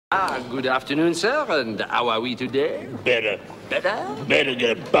Good afternoon, sir, and how are we today? Better. Better? Better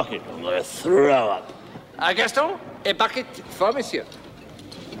get a bucket. I'm gonna throw up. Gaston, a bucket for monsieur.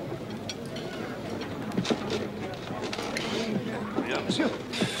 Bien, monsieur.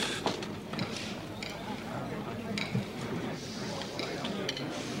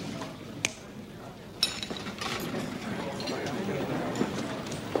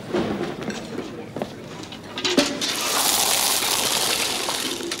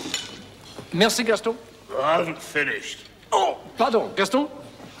 Merci, Gaston. I haven't finised. Oh, pardon, Gaston.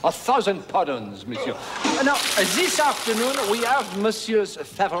 1,000 pardons, monsieur. Now, this afternoon, we have monsieur's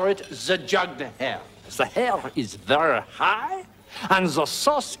favorite, the jugged hare. The hare is very high, and the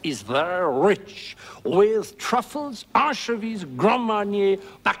sauce is very rich, with truffles, anchovies, Grand Marnier,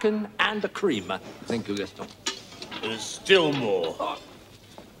 bacon, and the cream. Thank you, Gaston. There's still more.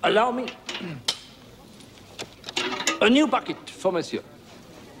 Allow me. A new bucket for monsieur.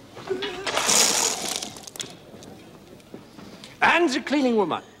 And the cleaning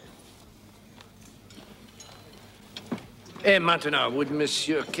woman. And maintenant, would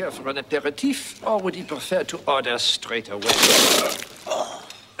monsieur care for an aperitif, or would he prefer to order straight away?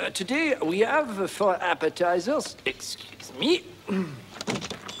 Today, we have for appetizers, excuse me,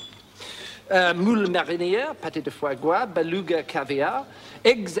 moule marinière, pâté de foie gras, beluga caviar,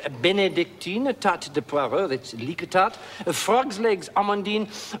 eggs benedictine, tarte de poireau, that's leek tart, frog's legs amandine,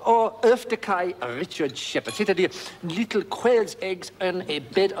 or œuf de caille Richard Shepherd, c'est-à-dire little quail's eggs on a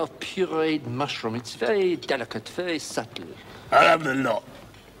bed of pureed mushroom. It's very delicate, very subtle. I'll have the lot.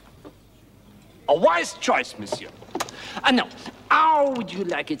 A wise choice, monsieur. And now, how would you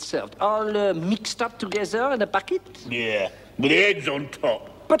like it served? All mixed up together in a bucket? Yeah, with the eggs on top.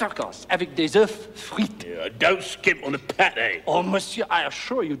 But of course, avec des œufs frites. Yeah, don't skimp on the pate. Oh, monsieur, I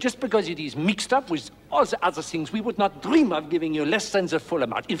assure you, just because it is mixed up with all the other things, we would not dream of giving you less than the full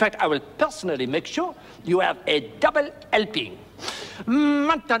amount. In fact, I will personally make sure you have a double helping.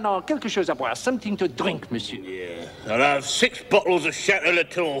 Maintenant, quelque chose à boire, something to drink, monsieur. Yeah, I'll have 6 bottles of Chateau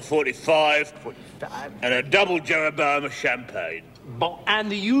Latour 45, and a double Jeroboam of champagne. Bon, and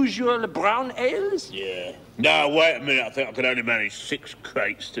the usual brown ales? Yeah. No, wait a minute. I think I could only manage 6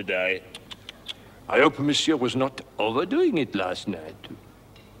 crates today. I hope monsieur was not overdoing it last night.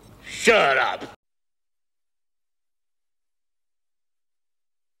 Shut up!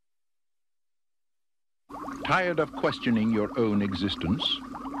 Tired of questioning your own existence?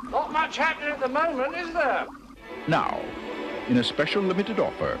 Not much happening at the moment, is there? Now, in a special limited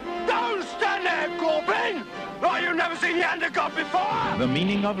offer... Don't stand there, Corbin! Oh, you've never seen the undercut before! The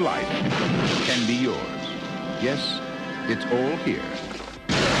meaning of life can be yours. Yes, it's all here.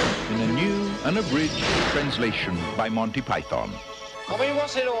 In a new, unabridged translation by Monty Python. I mean,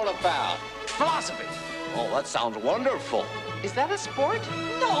 what's it all about? Philosophy. Oh, that sounds wonderful. Is that a sport?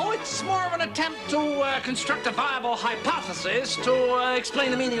 No, it's more of an attempt to construct a viable hypothesis to explain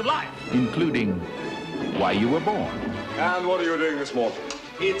the meaning of life. Including why you were born. And what are you doing this morning?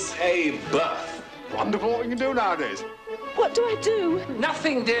 It's a birth. Wonderful what you can do nowadays. What do I do?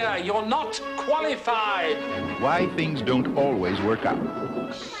 Nothing, dear. You're not qualified. Why things don't always work out.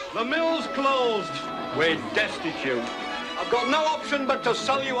 The mill's closed. We're destitute. I've got no option but to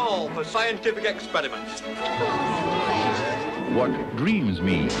sell you all for scientific experiments. What dreams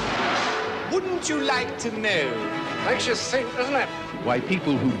mean. Wouldn't you like to know? Makes you think, doesn't it? Why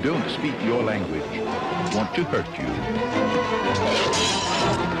people who don't speak your language want to hurt you.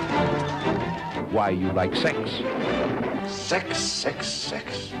 Why you like sex. Sex, sex,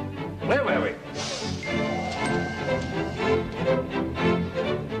 sex. Where were we?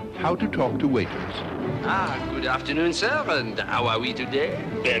 How to talk to waiters. Good afternoon, sir, and how are we today?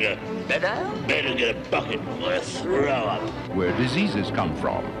 Better. Better? Better get a bucket. I'm gonna throw up. Where diseases come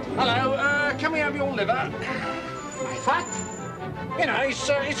from. Hello, can we have your liver? Fat? You know,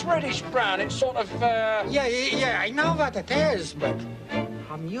 it's reddish brown. It's sort of, Yeah, I know what it is, but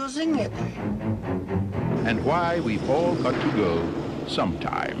I'm using it. And why we've all got to go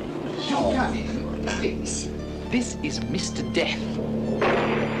sometime. This is Mr. Death.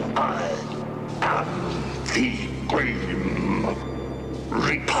 I am the Grim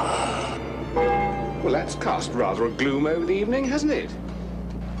Reaper. Well, that's cast rather a gloom over the evening, hasn't it?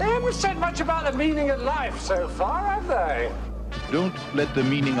 They haven't said much about the meaning of life so far, have they? Don't let the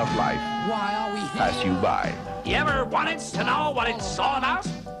meaning of life pass you by. You ever wanted to know what it's all about?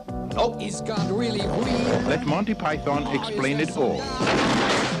 Oh, he's gone really weird. Let Monty Python explain it all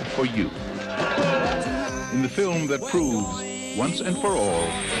for you. In the film that proves, once and for all,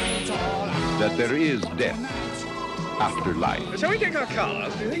 that there is death after life. Shall we take our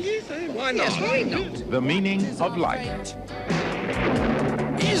cars? Why not? Yes, why not? The meaning of life.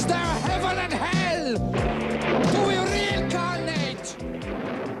 Is there